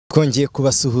Twongeye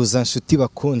kubasuhuza nshuti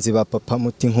bakunzi ba Papa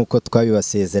Muti nkuko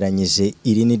twabibasezeranyije.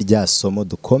 Iri ni rya somo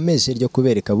dukomeje ryo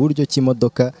kubereka buryo ki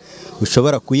imodoka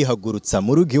ushobora kuyihagurutsa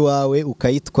mu rugo iwawe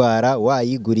ukayitwara,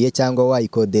 wayiguriye cyangwa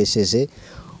wayikodesheje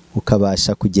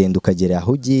ukabasha kugenda ukagera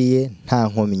aho ugiye nta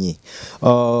nkomyi.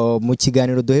 Mu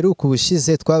kiganiro duheruka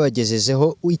ubushize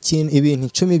twabagejejeho ibintu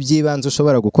 10 by'ibanze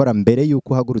ushobora gukora mbere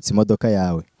yuko uhagurutsa imodoka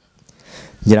yawe.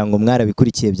 Ngira ngo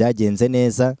mwarabikurikiye byagenze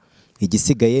neza.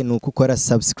 Igisigaye ni uko ukora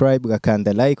subscribe,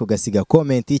 ugakanda like, ugasiga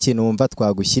comment y'ikintu wumva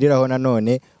twagushyiriraho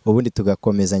nanone, ubundi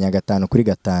tugakomezanya 5 kuri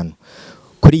 5.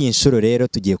 Kuri iyi nshuro rero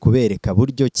tugiye kubereka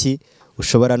buryo ki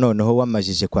ushobora noneho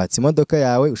wamajije kwatsa imodoka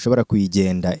yawe ushobora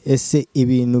kuyigenda. Ese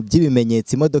ibintu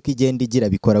by'ibimenyetso imodoka igenda igira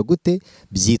bikora gute,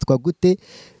 byitwa gute,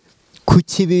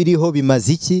 kuki biriho,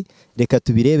 bimaze iki? Reka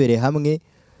tubirebere hamwe.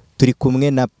 Turi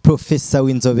kumwe na professor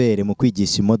w'inzobere mu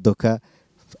kwigisha imodoka,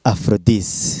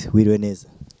 Aphrodis. Wiriwe neza?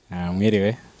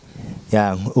 Mwiriwe.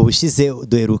 Ubushize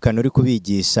duherukana uri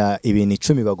kubigisha ibintu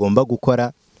 10 bagomba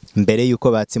gukora mbere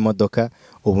yuko batsa imodoka.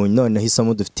 Ubu noneho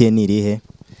isomo dufitiye ni irihe?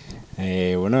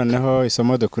 Ubu noneho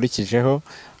isomo dukurikijeho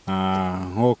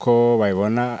nkuko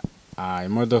bayibona,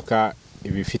 imodoka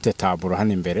ibifite taburo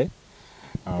hano imbere,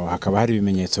 hakaba hari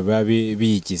ibimenyetso biba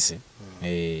biyigize.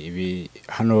 Ibi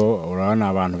hano urabona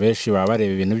abantu benshi baba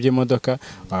bareba ibintu by'imodoka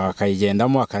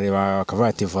bakayigendamo akareba akavuga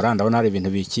ati vola ndabona hari ibintu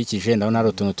bikikije, ndabona hari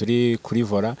utuntu turi kuri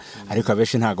vola, ariko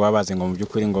abenshi ntago babaze ngo mu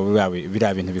by'ukuri ngo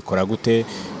biriya bintu bikora gute,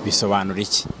 bisobanura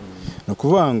iki. No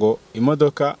kuvuga ngo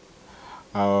imodoka,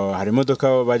 hari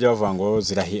imodoka bajya bavuga ngo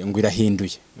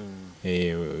irahinduye.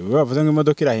 Bavuze ngo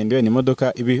imodoka irahinduye, ni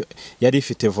imodoka yari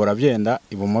ifite vola byenda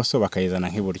ibumoso bakayizana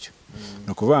nk'iburyo.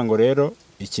 No kuvuga ngo rero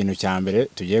ikintu cya mbere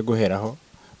tugiye guheraho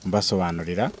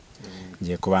mbasobanurira,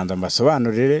 ngiye kubanza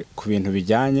mbasobanurire ku bintu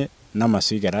bijyanye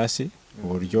n'amasuigarasi,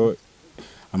 uburyo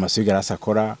amasuigarasi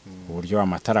akora, uburyo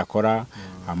amatara akora,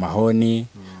 amahoni,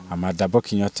 amadabo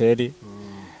kinyoteri,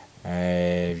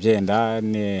 byenda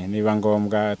niba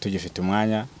ngombwa tugifite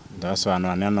umwanya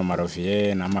ndabasobanura n'ano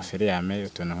maroviye n'amaferiyame,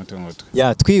 utuntu nk'utu.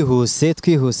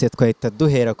 Twihuse twahita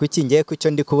duhera ku iki. Ngiye ku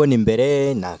cyo ndi kubona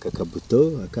imbere ni aka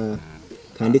kabuto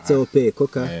kanditseho pe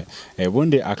koka.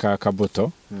 Ubundi aka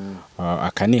kabuto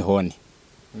aka ni ihoni.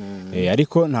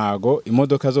 Ariko ntago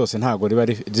imodoka zose ntago riba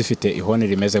zifite ihoni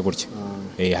rimeze gutya.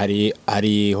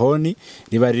 Hari ihoni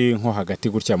riba riri nko hagati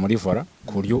gutya muri vola,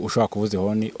 ku buryo ushobora kubuza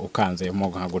ihoni ukanze mo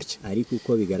nka gutya. Ariko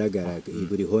uko bigaragara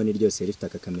buri honi ryose rifite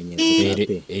akamenyetso ka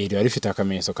pe. Riba rifite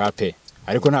akamenyetso ka pe,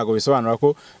 ariko ntago bisobanura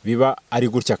ko biba ari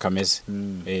gutya kameze.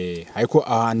 Ariko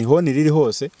ahantu ihoni riri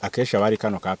hose akesha bari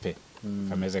kano ka pe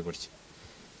kameze gutya.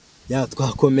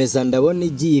 Twakomeza. Ndabona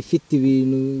igiye ifite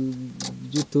ibintu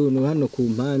by'utuntu hano ku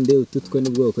mpande. Ututwe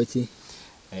n'ubwoko ki?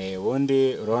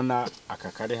 Ubundi urona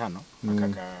aka kari hano,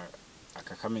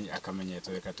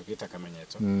 akamenyetso, reka tukita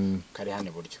akamenyetso kari hano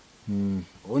iburyo.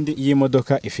 Ubundi iyi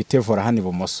modoka ifite vola hano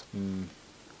ibumoso,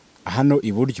 hano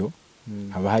iburyo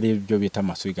haba hari ibyo bita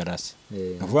amasuigarasi.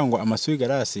 Navuga ngo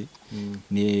amasuigarasi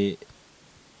ni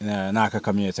aka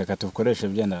kamenyetso katukoresha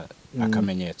byenda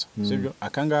akamenyetso, sibyo?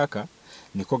 Akangaka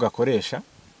niko gakoresha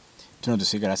tuno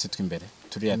dusigarasi tw'imbere,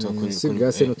 turiya kuri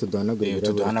sigarasi no tuduhanagurira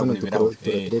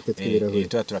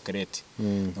turakereti.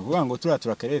 Navuga ngo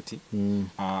turakereti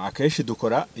akenshi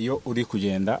dukora iyo uri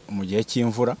kugenda mu gihe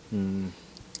cy'imvura,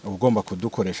 ugomba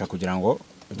kudukoresha kugira ngo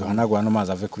duhanagura no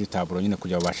mazi ave kuri taburo nyine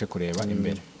kugira ubashe kureba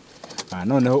imbere.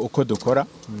 Noneho uko dukora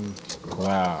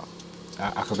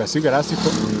aka gasigarasi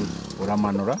ko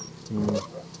uramanura,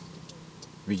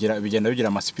 bigenda bigira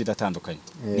amaspeed atandukanye.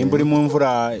 Nimba uri mu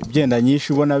mvura byenda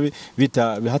nyinshi ubona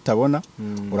bihatabona,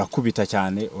 urakubita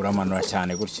cyane, uramanura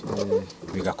cyane gutya,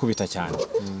 bigakubita cyane.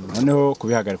 Noneho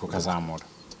kubihagarika ukazamura.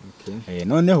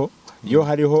 Noneho iyo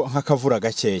hariho nk'akavura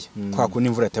gakeya, kwa kundi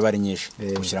imvura itaba ari nyinshi,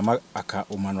 ushyiramo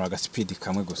umanura agaspeed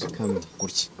kamwe gusa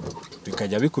gutya,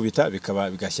 bikajya bikubita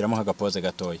bigashyiramo nk'agapoze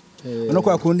gatoya. Noneho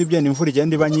kwa kundi byenda imvura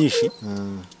igenda iba nyinshi,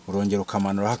 urongera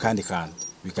ukamanuraho akandi kantu,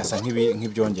 bigasa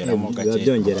nk'ibyongeramo gake,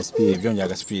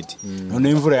 byongera speed. None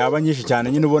imvura yaba nyinshi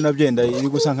cyane nyine ubona byenda iri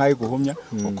gusa nkayi guhumya,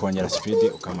 ukongera speed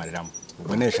ukamariramo.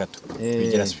 Ubwo ne 3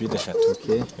 bigira speed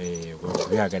 3.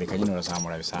 Bihagarika nyine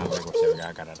urazamura bisanzwe gutya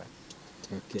bigahagarara.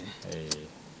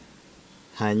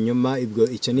 Hanyuma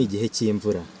icyo ni igihe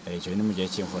cy'imvura. Icyo ni mu gihe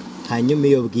cy'imvura. Hanyuma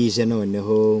iyo bwije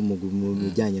noneho mu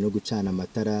bijyanye no gucana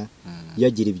amatara, iyo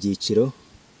agira ibyiciro.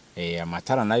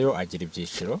 Amatara nayo agira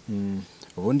ibyiciro.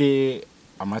 Ubundi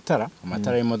amatara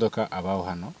y'imodoka abaho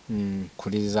hano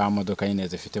kuri za modoka nyine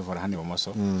zifite vola hano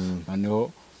ibumoso.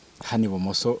 Noneho hano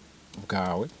ibumoso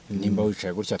bwawe, nimba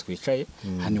wicaye gutya twicaye,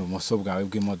 hano ibumoso bwawe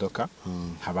bw'imodoka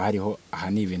haba hariho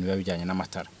aha ni ibintu biba bijyanye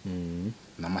n'amatara.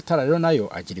 n'amatara rero nayo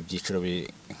agira ibyiciro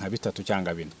nka 3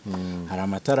 cyangwa 4. hari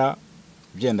amatara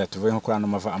byenda tuvuye nko kuri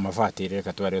amavatiri,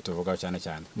 reka tuba rero tuvugaho cyane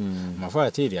cyane.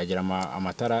 Amavatiri agira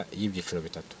amatara y'ibyiciro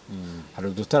 3. hari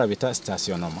udutara bita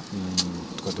stationnement.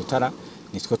 Utwo dutara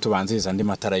nitwo tubanziriza andi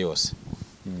matara yose.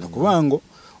 no kuvuga ngo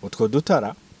utwo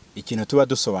dutara ikintu tuba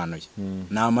dusobanuye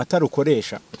ni amatara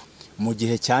ukoresha mu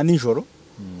gihe cya nijoro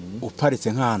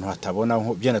uparitse nk'ahantu hatabona,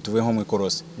 byenda tuvuye nko mu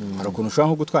ikorosi. hari ukuntu ushobora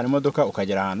nko gutwara imodoka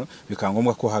ukagera ahantu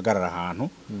bikangombwa ko uhagarara ahantu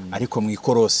ariko mu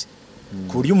ikorosi,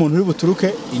 ku buryo umuntu uri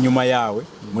buturuke inyuma yawe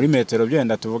muri metero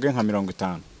byenda tuvuge nka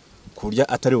 50, ku buryo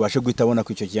atari bubashe guhita abona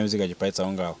ko icyo kinyabiziga giparitse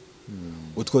aho ngaho.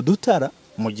 Utwo dutara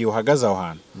mu gihe uhagaze aho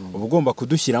hantu uba ugomba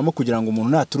kudushyiramo kugira ngo umuntu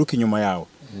naturuka inyuma yawe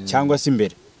cyangwa se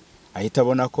imbere ahita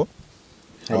abona ko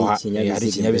hari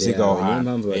ikinyabiziga aho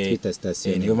hantu.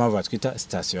 Niyo mpamvu batwita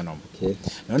stationnement.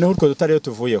 Noneho utwo dutara iyo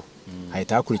tuvuyeho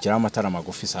hahita hakurikiraho amatara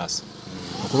magufi sasa.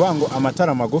 Ukuvuga ngo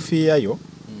amatara magufi yayo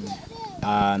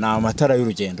ni amatara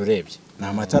y'urugendo. Urebye ni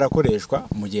amatara akoreshwa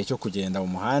mu gihe cyo kugenda mu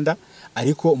muhanda,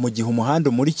 ariko mu gihe umuhanda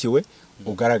umurikiwe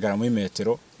ugaragara muri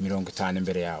metero 50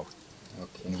 imbere yawe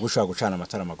nibwo ushobora gucana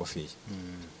amatara magufi.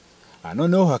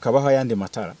 Noneho hakabaho ayandi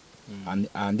matara,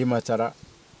 andi matara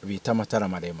bita amatara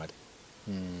maremare.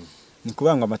 ni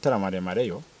kuvuga ngo amatara maremare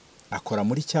yo akora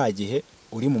muri cya gihe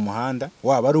uri mu muhanda,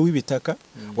 waba ari uw'ibitaka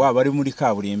waba ari muri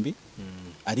kaburimbi,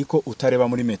 ariko utareba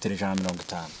muri metero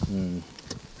 150.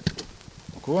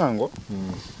 kuvuga ngo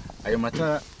ayo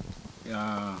matara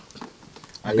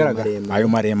agaragara ayo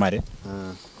maremare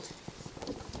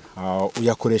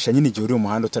uyakoresha nyine igihe uri mu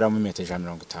muhanda utareba muri metero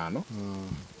 150.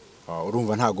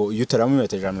 urumva ntago iyo utareba muri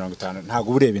metero 150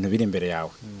 ntago ureba ibintu biri imbere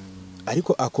yawe,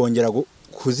 ariko akongera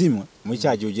kuzimwa muri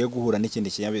cya gihe ugiye guhura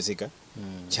n'ikindi kinyabiziga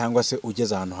cyangwa se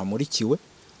ugeze ahantu hamurikiwe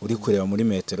uri kureba muri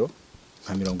metero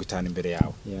nka 50 imbere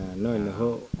yawe.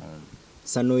 noneho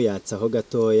sa n'uyatsaho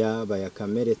gatoya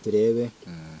bayakamere turebe.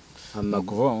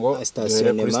 Kuvuga ngo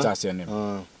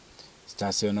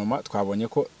stationnement twabonye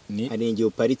ko ari igihe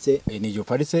uparitse, ni igihe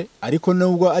uparitse, ariko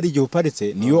nubwo ari igihe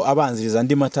uparitse niyo abanziriza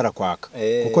andi matara kwaka,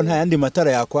 kuko nta yandi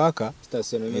matara yakwaka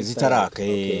zitaraka.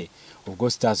 Ubwo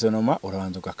stationnement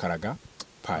urabanza ugakaraga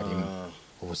parimo.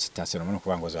 ubu stationnement no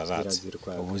kuvuga ngo zazatse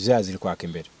ubu zaziri kwaka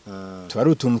imbere. Tuba ari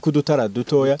utuntu k'udutara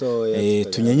dutoya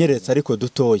tunyenyeretse ariko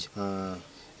dutoya.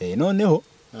 Noneho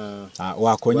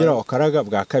wakongera ukaraga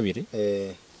bwa kabiri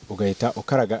ugahita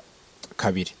ukaraga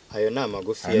kabiri. Ayo ni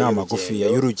amagufi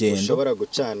y'urugendo ushobora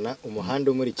gucana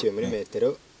umuhanda umurikiwe muri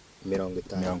metero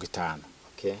 50.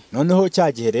 Noneho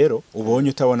cya gihe rero ubonye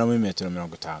utabona muri metero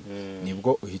 50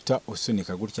 nibwo uhita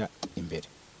usunika gutya imbere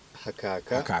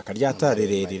hakaka rya tara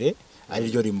rirerire, ari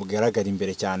ryo rimugaragara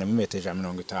imbere cyane muri metero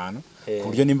 150, ku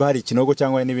buryo nimba hari ikinogo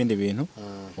cyangwa n'ibindi bintu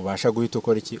ubasha guhita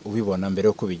ukora iki ubibona mbere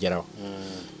yo kubigeraho.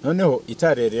 Noneho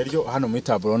itara rirerire ryo hano muri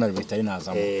taburo na bita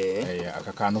rinazamo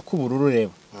aka kantu k'ubururu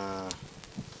reba.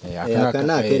 aka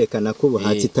nakerekana ko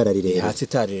buhatsi itara rirerire. Hatsi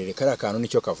itara rirerire kari akantu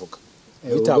nicyo kavuga.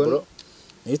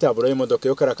 Ni taburo y'imodoka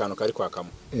yo kari akantu kari kwakamo.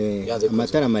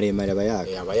 Amatara maremare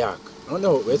abayaka. Abayaka.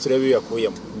 Noneho wese urebe iyo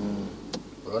yakuyemo.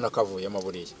 Urabona kavuyemo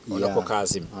buriya. Urabona ko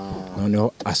kazima.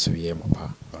 Noneho asubiyemo pa.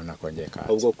 Urabona ko ngiye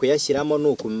kaza. Ubwo kuyashyiramo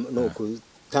nuku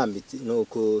tambitse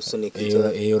nukusunika.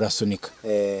 Urasunika.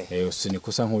 Usunika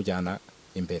usa nk'ujyana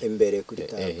imbere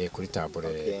kuri taburo.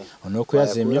 Noneho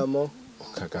kuyazimya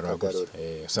ukagarura gutya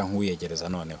usa nk'uyegereza.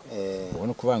 Noneho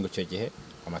ubona kuvuga ngo icyo gihe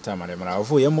amatara maremare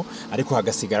avuyemo, ariko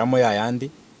hagasigaramo yayandi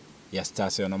ya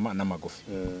stationnement n'amagufi.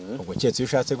 ubwo cyetse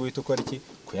ushatse guhita ukora iki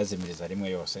kuyazimiriza rimwe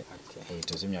yose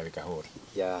tuzimya bigahura.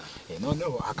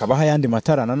 Noneho hakabaho ayandi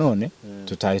matara nanone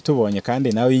tutari tubonye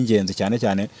kandi nawe y'ingenzi cyane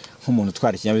cyane nk'umuntu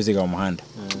utwara ikinyabiziga mu muhanda.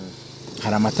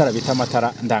 hari amatara bita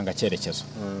amatara ndangacyerekezo,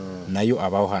 nayo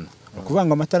abaho hano. Ukuvuga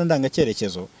ngo amatara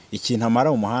ndangacyerekezo ikintu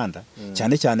amara mu muhanda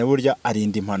cyane cyane burya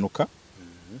arinda impanuka,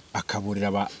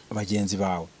 akaburira abagenzi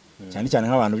bawe cyane cyane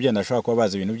nk'abantu byenda ashobora kuba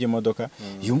bazi ibintu by'imodoka.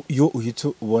 iyo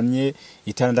uhita ubonye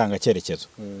itara ndangacyerekezo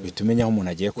uhita umenya aho umuntu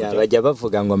agiye kujya. Bajya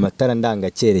bavuga ngo amatara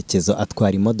ndangacyerekezo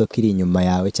atwara imodoka iri inyuma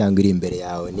yawe cyangwa iri imbere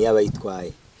yawe niyo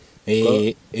abayitwaye.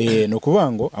 No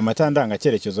kuvuga ngo amatara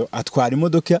ndangacyerekezo atwara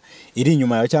imodoka iri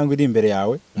inyuma yawe cyangwa iri imbere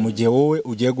yawe mu gihe wowe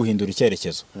ugiye guhindura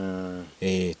icyerekezo.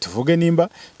 Tuvuge nimba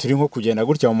turi nko kugenda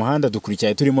gutya mu muhanda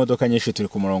dukurikiye turi imodoka nyinshi turi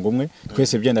ku murongo umwe,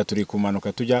 twese byenda turi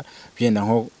kumanuka tujya byenda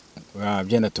nko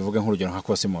byenda tuvuge nk'urugero nka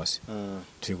Cosmos,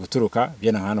 turi guturuka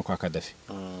byenda hano kwa Kadafi.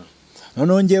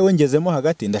 Noneho ngewe ngezemo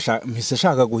hagati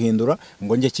ndashaka guhindura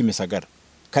ngo njye Kimisagara,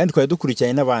 kandi twari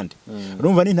dukurikiranye n'abandi.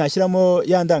 Urumva ni ntashyiramo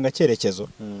ya ndangacyerekezo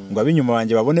ngo abinyuma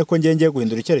banjye babone ko ngiye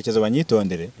guhindura icyerekezo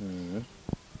banyitondere.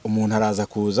 Umuntu araza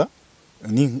kuza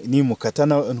ni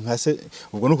mukatana nkase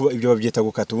ubwo nuko ibyo babyita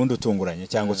gukata ubundi utunguranye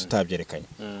cyangwa tutabyerekanye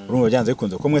urumva byanze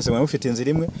bikunze ko mwese mufite inzira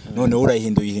imwe none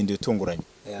urayihinduye utunguranye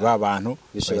ba bantu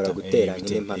bishobora gutera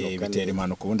bitera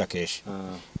impanuka ubundi akeshi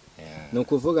ni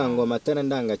ukuvuga ngo amatara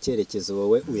ndangacyerekezo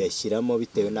wowe uyashyiramo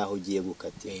bitewe n'aho ugiye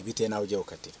gukatira bitewe n'aho ugiye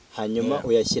gukatira hanyuma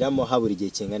uyashyiramo habura igihe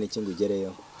kingana iki ngo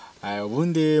ugereyo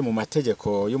ubundi mu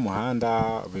mategeko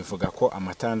y'umuhanda bivuga ko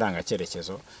amatara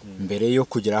ndangacyerekezo mbere yo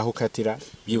kugera aho ukatira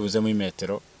byibuze muri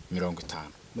metero 50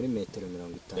 muri metero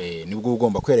 50 nibwo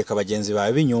ugomba kwereka abagenzi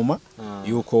bawe b'inyuma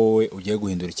yuko wowe ugiye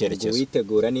guhindura icyerekezo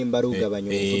witegura nimba ari ugabanya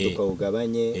umuvuduko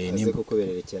ugabanye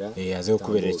aze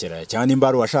kukubererekera cyangwa nimba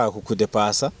ari uwashaka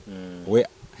kukudepasa we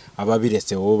aba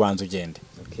biretse wowe ubanza ugende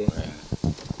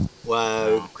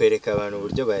wakwereka abantu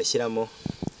uburyo bayashyiramo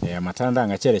amatara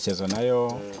ndangacyerekezo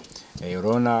nayo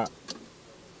urabona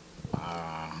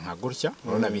nka gutya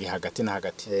urabona biri hagati na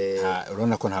hagati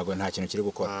urabona ko nta kintu kiri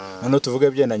gukora none tuvuge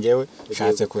byenda ngewe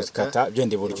shatse kuzikata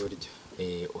byenda iburyo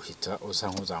uhita usa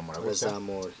nk'uzamura gutya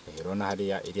urabona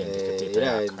hariya iriya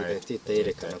ndikatita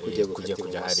yerekana kujya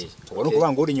hariya ubwo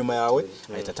nukuvuga ngo uri inyuma yawe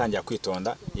ahita atangira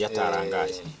kwitonda iyo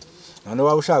atarangaye none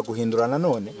waba ushaka guhindura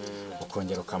nanone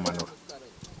ukongera ukamanura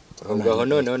ubwo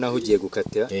noneho naho ugiye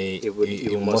gukatira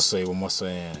ibumoso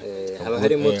haba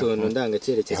harimo utuntu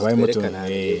ndangacyerekezo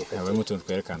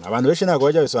twerekana abantu benshi ntabwo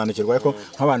bajya bisobanukirwa ariko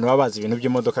nk'abantu baba bazi ibintu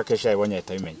by'imodoka kenshi yabibonye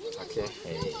ahita abimenya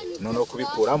noneho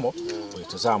kubikuramo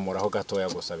uhita uzamuraho gatoya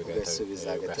gusa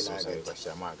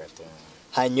bigashyiramo hagati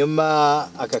hanyuma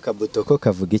aka kabuto ko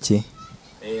kavuga iki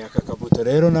aka kabuto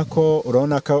rero nako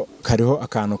urabona ko kariho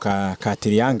akantu ka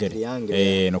triangle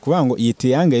no kuvuga ngo iyi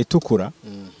triangle itukura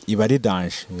iba ari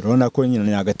danger urabona ko nyine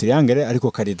ni agatriangle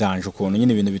ariko kari danger ukuntu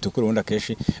nyine ibintu bitukura ubundi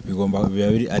akeshi bigomba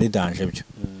biba ari danger byo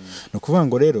no kuvuga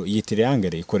ngo rero iyi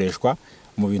triangle ikoreshwa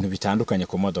mu bintu bitandukanye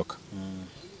ku modoka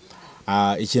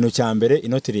ikintu cya mbere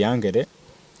ino triangle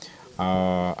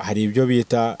hari ibyo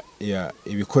bita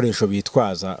ibikoresho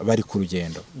bitwaza bari ku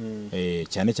rugendo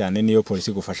cyane cyane niyo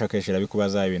polisi gufasha kenshi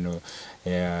irabikubaza ibintu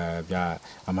bya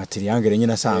amatriangle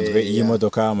nyine asanzwe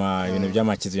y'imodoka ibintu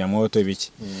by'amakizimyamoto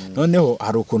ibiki noneho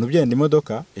hari ukuntu byenda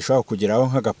imodoka ishobora kugeraho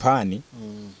nk'agapani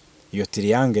iyo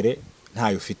triangle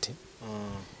ntayo ufite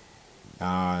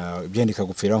byenda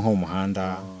ikagupfira nko mu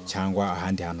muhanda cyangwa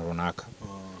ahandi hantu runaka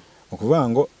ukuvuga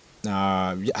ngo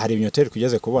hari ibinyoteri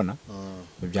kugeze kubona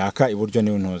byaka iburyo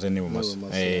n'intoze n'ibumoso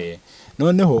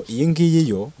noneho iyi ngiyi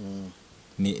yo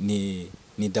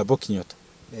ni double kinyota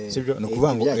sibyo no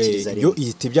kuvuga ngo yo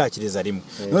ihita ibyakiriza rimwe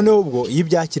noneho ubwo iyo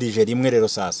ibyakirije rimwe rero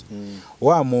sasa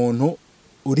wa muntu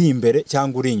uri imbere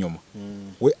cyangwa uri inyuma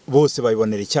we bose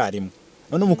babibonera icyarimwe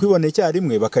none mu kwibonera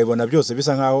icyarimwe bakabibona byose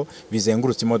bisa nkaho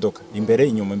bizengurutse imodoka imbere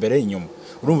inyuma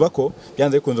urumva ko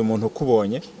byanze bikunze umuntu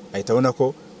ukubonye ahita abona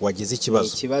ko wagize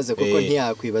ikibazo kuko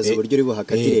ntiyakwibaza uburyo uri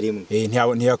buhakatire rimwe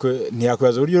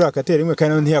ntiyakwibaza uburyo uri hakatire rimwe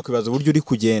kandi ntiyakwibaza uburyo uri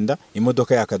kugenda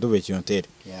imodoka yakadube kinyoteri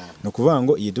no kuvuga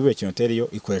ngo iyi dube kinyoteri yo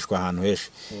ikoreshwa ahantu henshi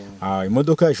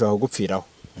imodoka ishobora kugupfiraho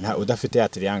udafite ya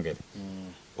triangle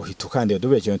uhita ukanda iyo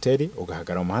dube kinyoteri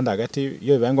ugahagarara mu muhanda hagati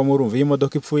iyo bibaye ngombwa urumva iyo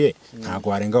imodoka ipfuye ntabwo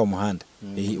warenga mu muhanda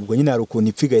ubwo nyine hari ukuntu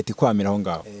ipfa igahita ikwamira aho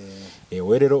ngaho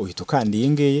we rero uhita ukanda iyi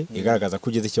ngiyi igaragaza ko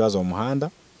ugize ikibazo mu muhanda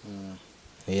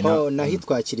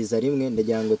nahitwakiriza rimwe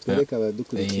ndagira ngo twereke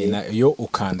abadukurikiye yo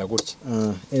ukanda gutya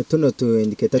tuno tu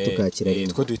indicator tukakira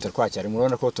rimwe two duhita twakira rimwe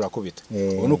urabona ko turakubita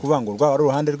ubu ni ukuvuga ngo rwaba ari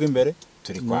uruhande rw'imbere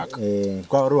turi kwaka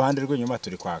rwaba ari uruhande rw'inyuma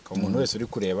turi kwaka umuntu wese uri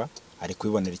kureba ari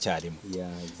kwibonera icyarimwe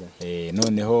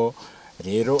noneho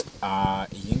rero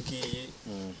iyi ngiyi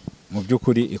mu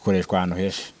by'ukuri ikoreshwa ahantu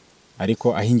henshi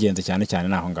ariko aho ingenzi cyane cyane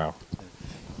naho ngaho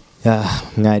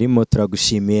mwarimu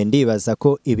turagushimiye ndibaza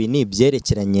ko ibi ni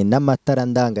ibyerekeranye n'amatara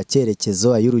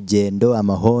ndangacyerekezo ay'urugendo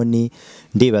amahoni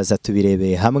ndibaza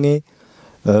tubirebeye hamwe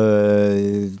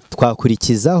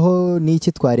twakurikizaho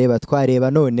n'iki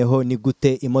twareba noneho ni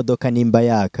gute imodoka nimba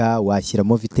yaka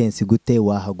washyiramo vitensi gute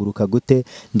wahaguruka gute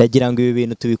ndagira ngo ibi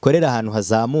bintu tubikorera ahantu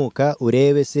hazamuka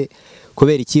urebe se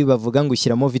kubera iki bavuga ngo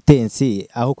ushyiramo vitensi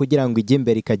aho kugira ngo ijye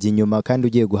imbere ikajya inyuma kandi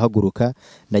ugiye guhaguruka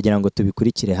ndagira ngo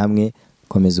tubikurikire hamwe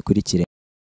komeza ukurikire